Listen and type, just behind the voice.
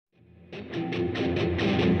Hi,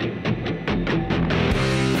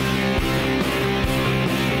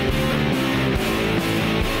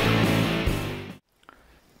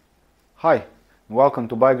 welcome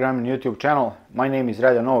to BikeGremlin YouTube channel. My name is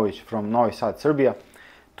Radjanovic from Novi Sad, Serbia.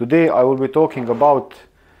 Today I will be talking about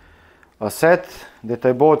a set that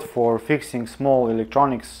I bought for fixing small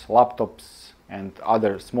electronics, laptops and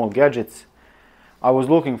other small gadgets. I was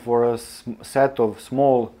looking for a set of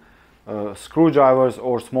small screwdrivers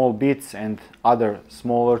or small bits and other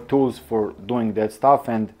smaller tools for doing that stuff,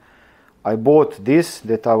 and I bought this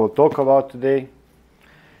that I will talk about today.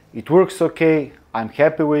 It works okay, I'm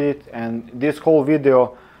happy with it, and this whole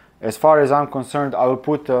video, as far as I'm concerned, I will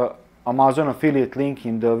put a Amazon affiliate link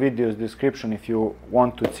in the video's description if you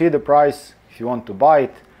want to see the price, if you want to buy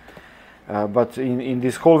it. But in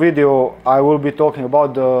this whole video I will be talking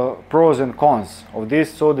about the pros and cons of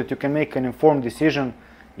this, so that you can make an informed decision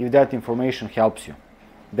if that information helps you.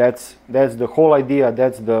 That's the whole idea,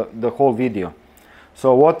 that's the whole video.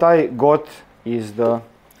 So what I got is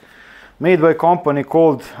made by a company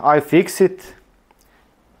called iFixit,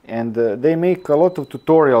 and they make a lot of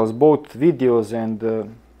tutorials, both videos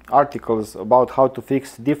and articles about how to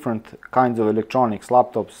fix different kinds of electronics,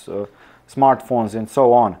 laptops, smartphones and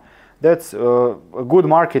so on. That's a good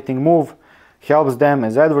marketing move, helps them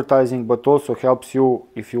as advertising, but also helps you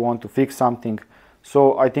if you want to fix something.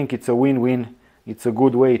 So I think it's a win-win, it's a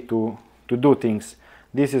good way to do things.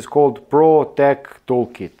 This is called Pro Tech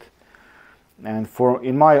Toolkit. And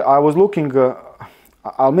I was looking,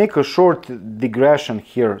 I'll make a short digression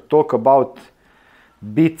here, talk about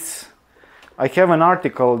bits. I have an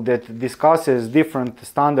article that discusses different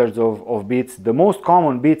standards of bits. The most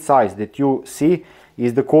common bit size that you see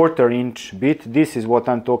is the 1/4 inch bit. This is what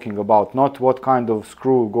I'm talking about, not what kind of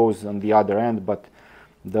screw goes on the other end, but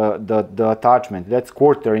the attachment. That's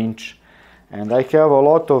 1/4 inch. And I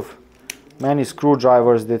have many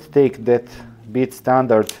screwdrivers that take that bit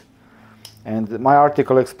standard. And my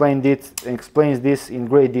article explains this in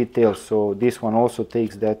great detail, so this one also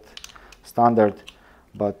takes that standard.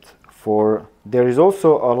 But there is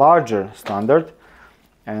also a larger standard,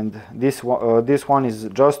 and this one is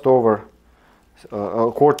just over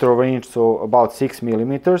a 1/4 inch, so about 6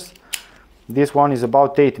 millimeters. This one is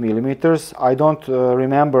about 8 millimeters. I don't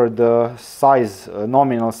remember the size,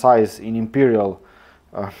 nominal size in imperial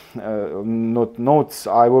notes.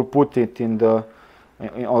 I will put it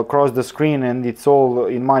across the screen, and it's all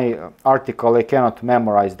in my article. I cannot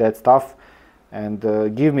memorize that stuff, and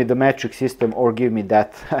give me the metric system or give me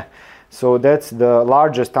that. So that's the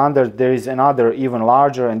larger standard. There is another even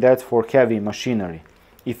larger, and that's for heavy machinery,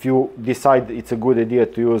 if you decide it's a good idea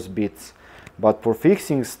to use bits. But for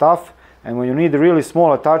fixing stuff, and when you need really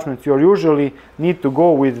small attachments, you usually need to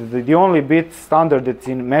go with the only bit standard that's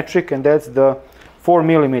in metric, and that's the 4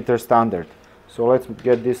 millimeter standard. So let's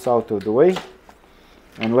get this out of the way,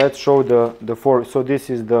 and let's show the 4. So this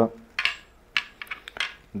is the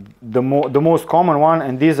most common one,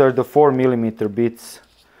 and these are the 4 millimeter bits.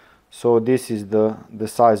 So this is the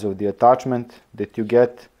size of the attachment that you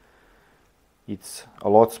get. It's a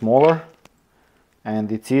lot smaller,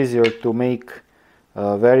 and it's easier to make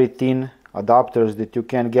very thin adapters that you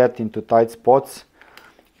can get into tight spots.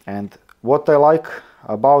 And what I like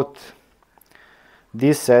about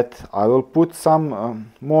this set, I will put some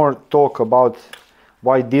more talk about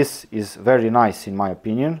why this is very nice in my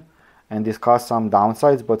opinion, and discuss some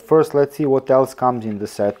downsides. But first let's see what else comes in the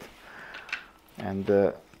set. And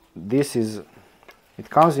it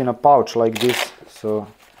comes in a pouch like this, so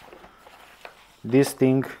this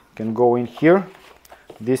thing can go in here.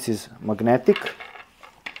 This is magnetic,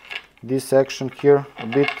 this section here a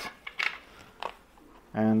bit,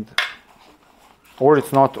 or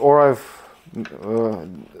it's not, or I've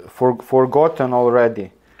forgotten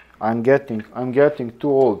already. I'm getting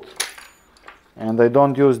too old, and I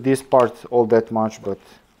don't use this part all that much, but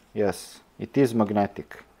yes, it is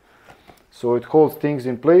magnetic. So it holds things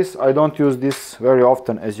in place. I don't use this very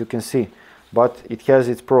often, as you can see, but it has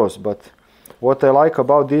its pros. But what I like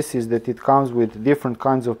about this is that it comes with different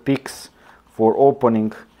kinds of picks for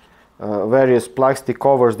opening various plastic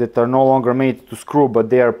covers that are no longer made to screw, but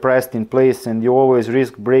they are pressed in place, and you always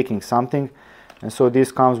risk breaking something. And so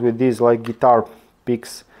this comes with these like guitar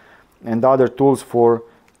picks and other tools for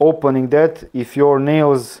opening that if your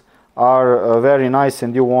nails are very nice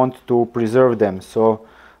and you want to preserve them. So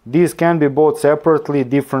these can be bought separately,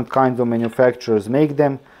 different kinds of manufacturers make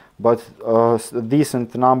them, but a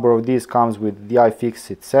decent number of these comes with the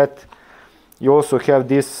iFixit set. You also have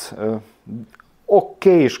this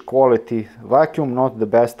okay-ish quality vacuum, not the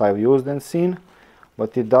best I've used and seen,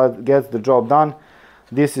 but it gets the job done.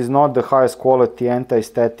 This is not the highest quality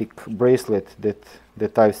anti-static bracelet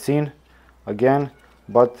that I've seen, again,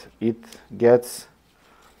 but it gets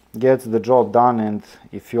the job done. And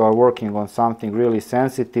if you are working on something really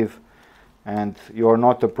sensitive and you are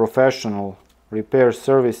not a professional repair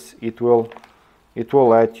service, it will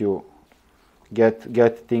let you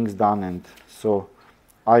get things done. And so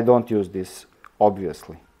I don't use this,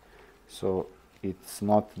 obviously. So it's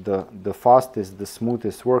not the fastest, the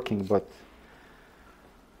smoothest working, but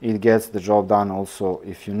it gets the job done. Also,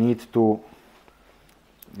 if you need to,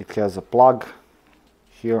 it has a plug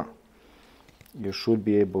here. You should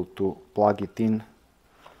be able to plug it in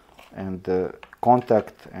and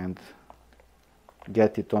contact and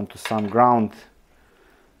get it onto some ground,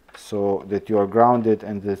 so that you are grounded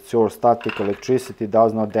and that your static electricity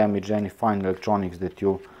does not damage any fine electronics that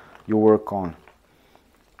you work on.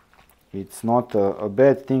 It's not a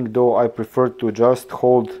bad thing, though. I prefer to just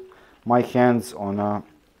hold my hands on a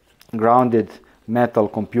grounded metal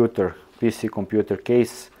computer, PC computer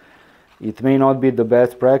case. It may not be the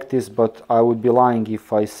best practice, but I would be lying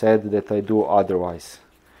if I said that I do otherwise,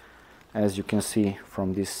 as you can see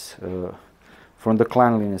from this, from the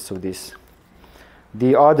cleanliness of this.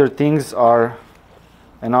 The other things are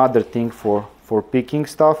another thing for picking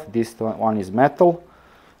stuff. This one is metal,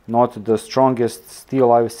 not the strongest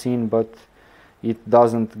steel I've seen, but it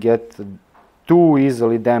doesn't get too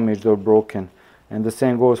easily damaged or broken. And the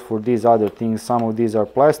same goes for these other things. Some of these are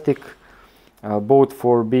plastic, both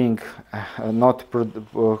for being not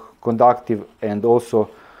conductive and also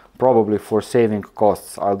probably for saving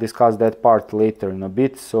costs. I'll discuss that part later in a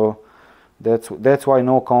bit. So that's why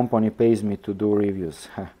no company pays me to do reviews.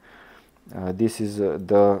 This is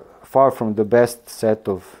the far from the best set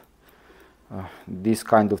of this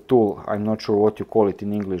kind of tool. I'm not sure what you call it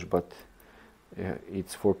in English, but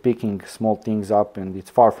it's for picking small things up, and it's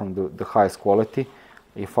far from the highest quality.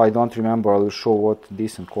 If I don't remember, I will show what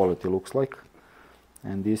decent quality looks like.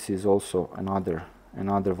 And this is also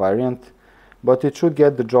another variant, but it should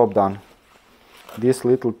get the job done. This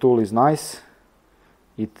little tool is nice.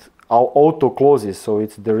 It auto closes, so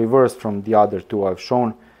it's the reverse from the other two I've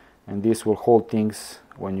shown, and this will hold things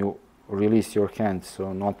when you release your hand.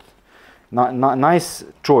 So nice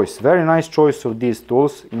choice, very nice choice of these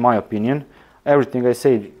tools, in my opinion. Everything I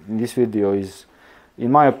say in this video is,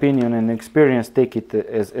 in my opinion and experience, take it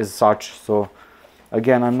as such. So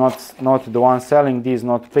again, I'm not the one selling these,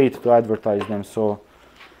 not paid to advertise them, so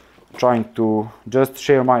trying to just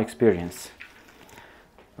share my experience.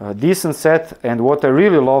 Decent set, and what I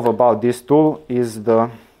really love about this tool is the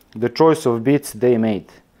choice of bits they made.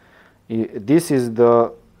 This is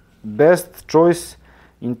the best choice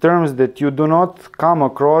in terms that you do not come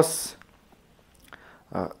across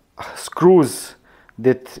screws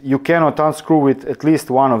that you cannot unscrew with at least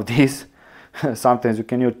one of these. Sometimes you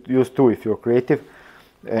can use two if you're creative,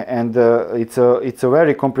 and it's a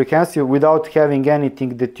very comprehensive, without having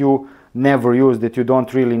anything that you never use, that you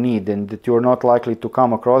don't really need, and that you're not likely to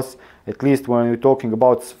come across, at least when you're talking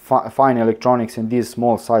about fine electronics and these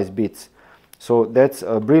small size bits. So that's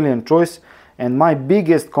a brilliant choice. And my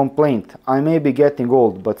biggest complaint, I may be getting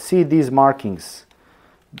old, but see these markings,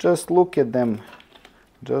 just look at them,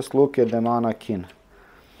 Anakin.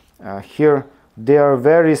 Here they are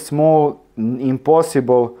very small,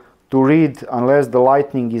 impossible to read unless the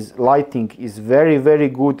lighting is very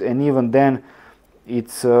good, and even then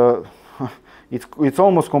it's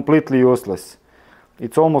almost completely useless.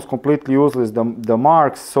 It's almost completely useless, the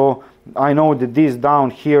marks. So I know that these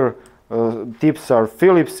down here tips are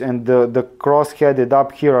Phillips, and the cross-headed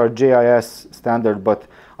up here are JIS standard, but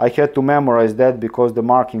I had to memorize that because the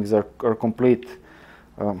markings are complete.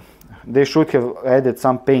 They should have added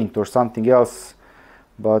some paint or something else,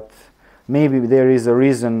 but maybe there is a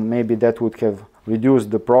reason. Maybe that would have reduced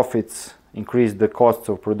the profits, increased the costs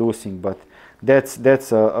of producing, but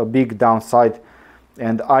that's a big downside,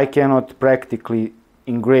 and I cannot practically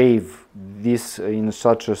engrave this in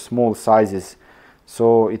such a small sizes,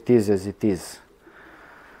 so it is as it is.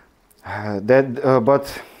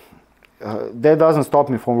 But that doesn't stop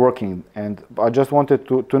me from working, and I just wanted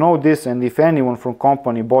to know this. And if anyone from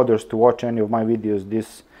company bothers to watch any of my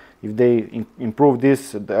videos, if they improve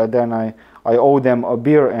this, then I owe them a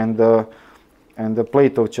beer and a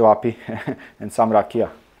plate of cevapi and some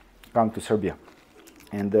rakia. Come to Serbia.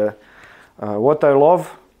 And what I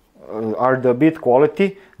love are the bit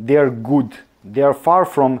quality. They are good. They are far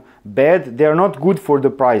from bad. They are not good for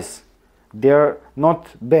the price. They are not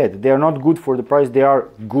bad. They are not good for the price. They are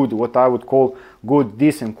good, what I would call good,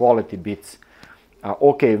 decent quality bits.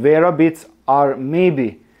 Okay, Vera bits are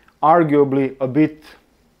maybe, arguably, a bit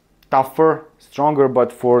tougher, stronger,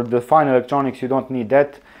 but for the fine electronics you don't need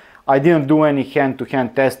that. I didn't do any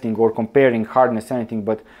hand-to-hand testing or comparing hardness, anything,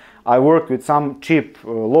 but I worked with some cheap,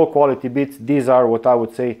 low-quality bits. These are what I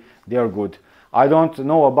would say they are good. I don't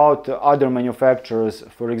know about other manufacturers.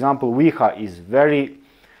 For example, Wiha is very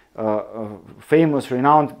famous,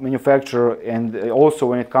 renowned manufacturer, and also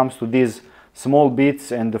when it comes to these small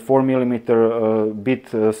bits and the 4mm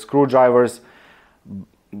bit screwdrivers,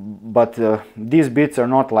 but these bits are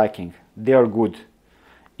not lacking. They are good.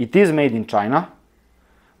 It is made in China,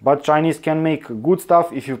 but Chinese can make good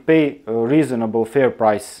stuff if you pay a reasonable, fair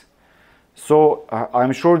price. So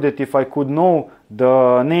I'm sure that if I could know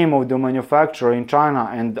the name of the manufacturer in China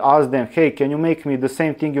and ask them, hey, can you make me the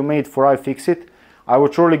same thing you made for iFixit, I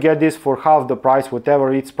would surely get this for half the price,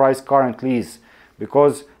 whatever its price currently is,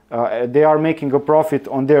 because they are making a profit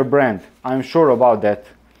on their brand. I'm sure about that,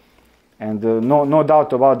 and no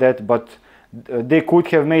doubt about that. But they could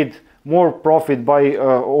have made more profit by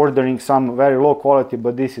ordering some very low quality,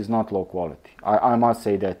 but this is not low quality. I must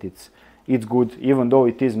say that it's good, even though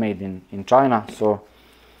it is made in China. So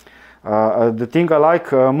the thing I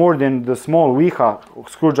like more than the small Wiha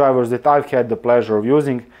screwdrivers that I've had the pleasure of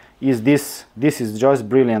using is this. This is just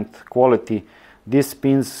brilliant quality. This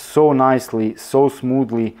spins so nicely, so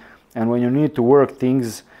smoothly, and when you need to work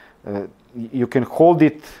things, you can hold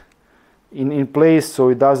it in place so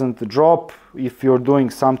it doesn't drop if you're doing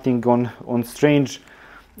something on strange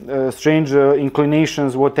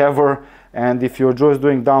inclinations, whatever. And if you're just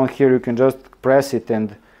doing down here, you can just press it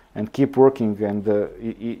and keep working, and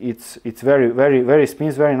it's very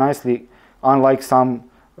spins very nicely, unlike some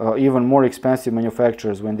even more expensive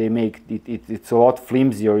manufacturers. When they make it's a lot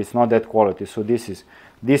flimsier, it's not that quality. So this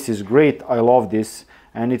is great. I love this,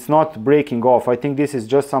 and it's not breaking off. I think this is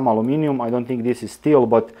just some aluminum. I don't think this is steel,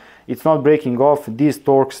 but it's not breaking off. These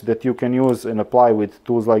torques that you can use and apply with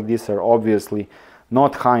tools like this are obviously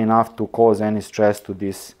not high enough to cause any stress to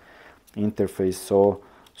this interface. So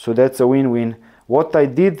that's a win-win. What I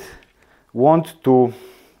did want to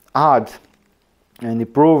add and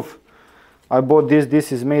improve, I bought this.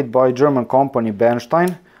 This is made by German company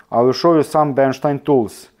Bernstein. I will show you some Bernstein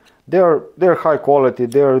tools. They're high quality.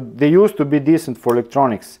 They used to be decent for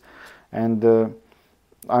electronics, and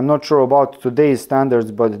I'm not sure about today's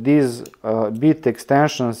standards, but these bit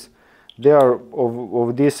extensions, they are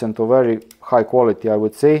of decent or very high quality, I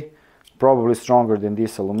would say. Probably stronger than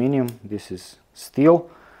this aluminum. This is steel,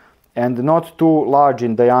 and not too large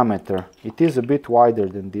in diameter. It is a bit wider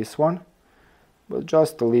than this one, but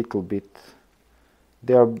just a little bit.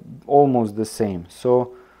 They are almost the same,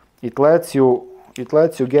 so it lets you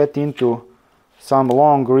get into some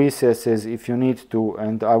long recesses if you need to.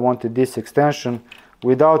 And I wanted this extension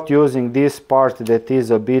without using this part that is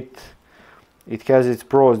a bit, it has its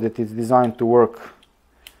pros, that it's designed to work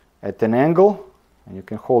at an angle, and you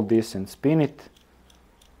can hold this and spin it.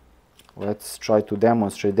 Let's try to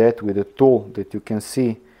demonstrate that with a tool that you can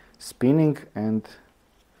see spinning, and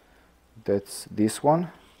that's this one,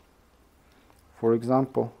 for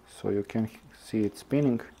example. So you can see it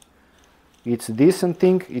spinning. It's a decent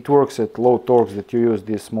thing. It works at low torques that you use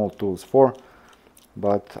these small tools for,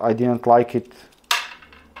 but I didn't like it.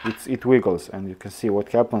 It wiggles, and you can see what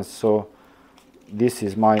happens. So this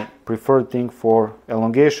is my preferred thing for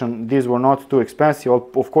elongation. These were not too expensive. I'll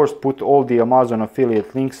of course put all the Amazon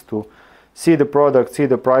affiliate links to see the product, see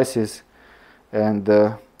the prices, and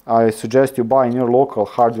I suggest you buy in your local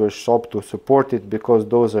hardware shop to support it, because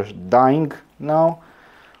those are dying now.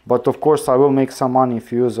 But of course I will make some money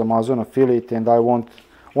if you use Amazon affiliate, and I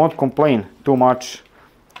won't complain too much.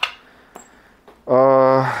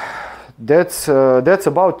 That's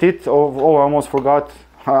about it. Oh, I almost forgot.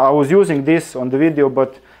 I was using this on the video,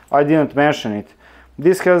 but I didn't mention it.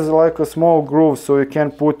 This has like a small groove, so you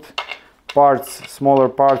can put parts, smaller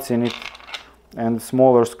parts in it, and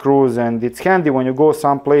smaller screws, and it's handy when you go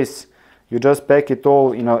someplace. You just pack it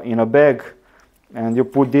all in a bag, and you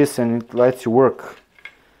put this, and it lets you work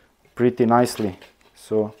pretty nicely.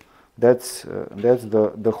 So that's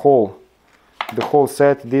the whole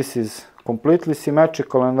set. This is completely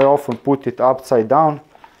symmetrical, and I often put it upside down,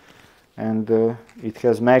 and it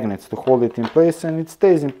has magnets to hold it in place, and it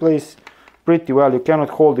stays in place pretty well. You cannot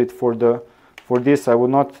hold it for this. I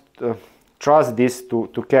would not trust this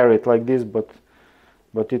to carry it like this,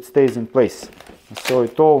 but it stays in place. So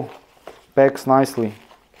it all packs nicely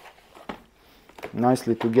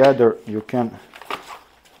together. You can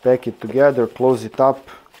pack it together, close it up,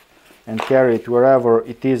 and carry it wherever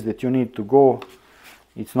it is that you need to go.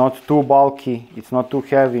 It's not too bulky, it's not too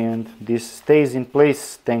heavy, and this stays in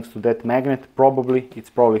place thanks to that magnet. It's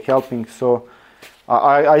probably helping. So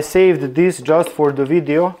I saved this just for the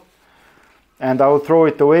video. and I will throw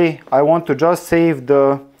it away. I want to just save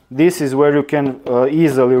this is where you can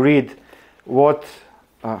easily read what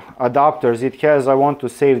adapters it has. I want to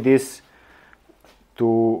save this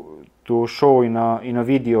to show in a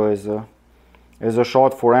video as a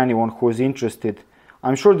shot for anyone who is interested.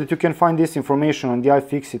 I'm sure that you can find this information on the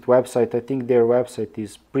iFixit website. I think their website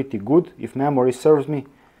is pretty good, if memory serves me.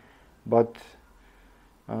 But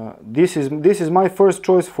this is my first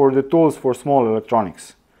choice for the tools for small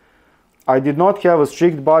electronics. I did not have a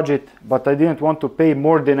strict budget, but I didn't want to pay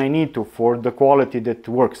more than I need to for the quality that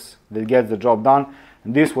works, that gets the job done.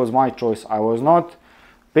 And this was my choice. I was not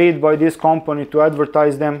paid by this company to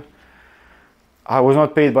advertise them. I was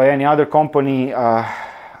not paid by any other company.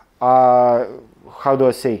 How do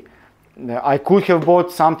I say? I could have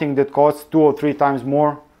bought something that costs 2 or 3 times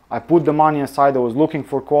more. I put the money aside. I was looking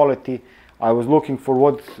for quality. I was looking for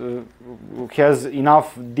what has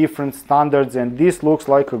enough different standards, and this looks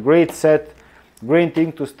like a great set, great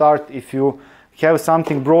thing to start. If you have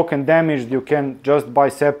something broken, damaged, you can just buy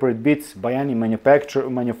separate bits by any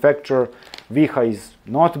manufacturer. Viha is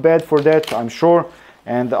not bad for that, I'm sure,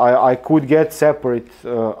 and I could get separate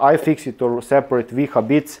iFixit or separate Viha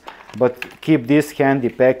bits, but keep this handy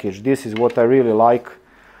package. This is what I really like.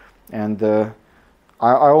 And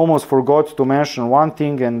I almost forgot to mention one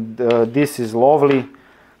thing, and this is lovely.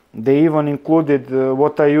 They even included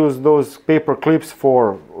what I use those paper clips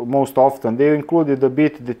for most often. They included a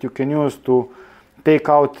bit that you can use to take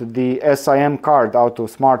out the SIM card out of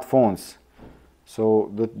smartphones. So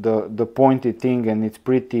the pointy thing, and it's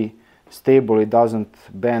pretty stable. It doesn't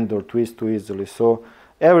bend or twist too easily. So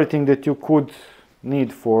everything that you could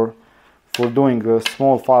need for doing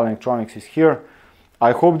small file electronics is here.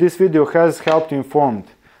 I hope this video has helped you informed.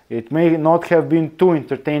 It may not have been too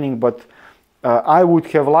entertaining, but I would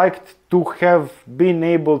have liked to have been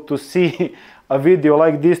able to see a video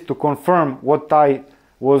like this to confirm what I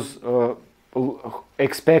was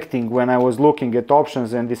expecting when I was looking at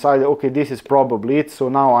options and decided, okay, this is probably it. So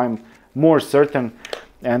now I'm more certain,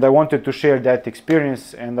 and I wanted to share that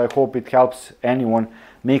experience, and I hope it helps anyone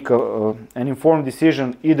make an informed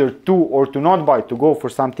decision either to or to not buy, to go for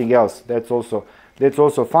something else. That's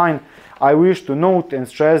also fine. I wish to note and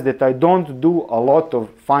stress that I don't do a lot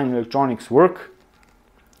of fine electronics work,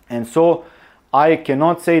 and so I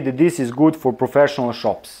cannot say that this is good for professional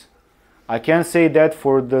shops. I can say that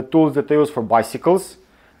for the tools that I use for bicycles,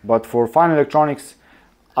 but for fine electronics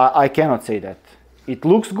I cannot say that. It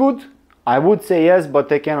looks good, I would say yes,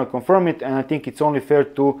 but I cannot confirm it, and I think it's only fair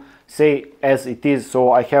to say as it is.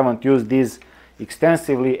 So I haven't used these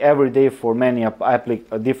extensively every day for many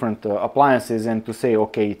different appliances, and to say,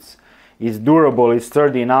 okay, it's durable, it's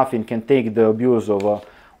sturdy enough, and can take the abuse of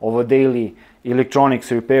a daily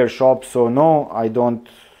electronics repair shop. So no,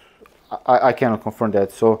 I cannot confirm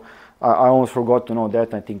that. So I almost forgot to know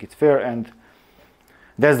that. I think it's fair, and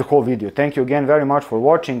that's the whole video. Thank you again very much for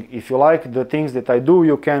watching. If you like the things that I do,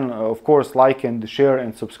 you can of course like and share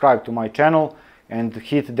and subscribe to my channel, and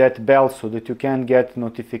hit that bell so that you can get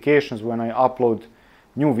notifications when I upload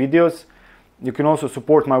new videos. You can also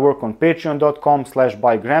support my work on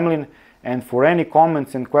patreon.com/BikeGremlin, and for any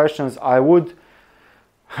comments and questions, I would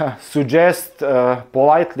suggest,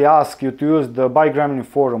 politely ask you to use the BikeGremlin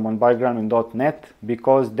forum on bikegremlin.net,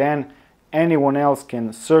 because then anyone else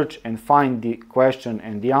can search and find the question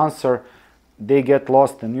and the answer. They get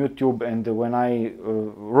lost on YouTube, and when I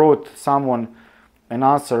wrote someone an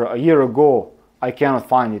answer a year ago, I cannot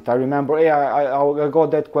find it. I remember, hey, I got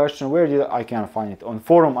that question, where did I cannot find it. On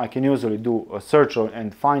forum I can usually do a search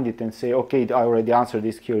and find it and say, okay, I already answered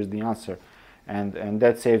this, here's the answer, and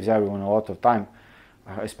that saves everyone a lot of time,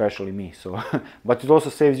 especially me. So but it also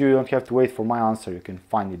saves you don't have to wait for my answer, you can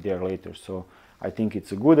find it there later. So I think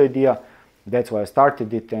it's a good idea. That's why I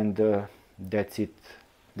started it, and that's it.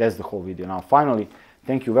 That's the whole video. Now finally,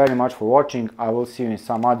 thank you very much for watching. I will see you in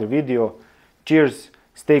some other video. Cheers,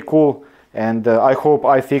 stay cool, and I hope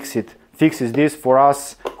iFixit fixes this for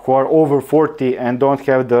us who are over 40 and don't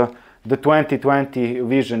have the 20/20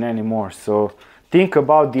 vision anymore. So think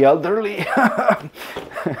about the elderly.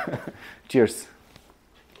 Cheers.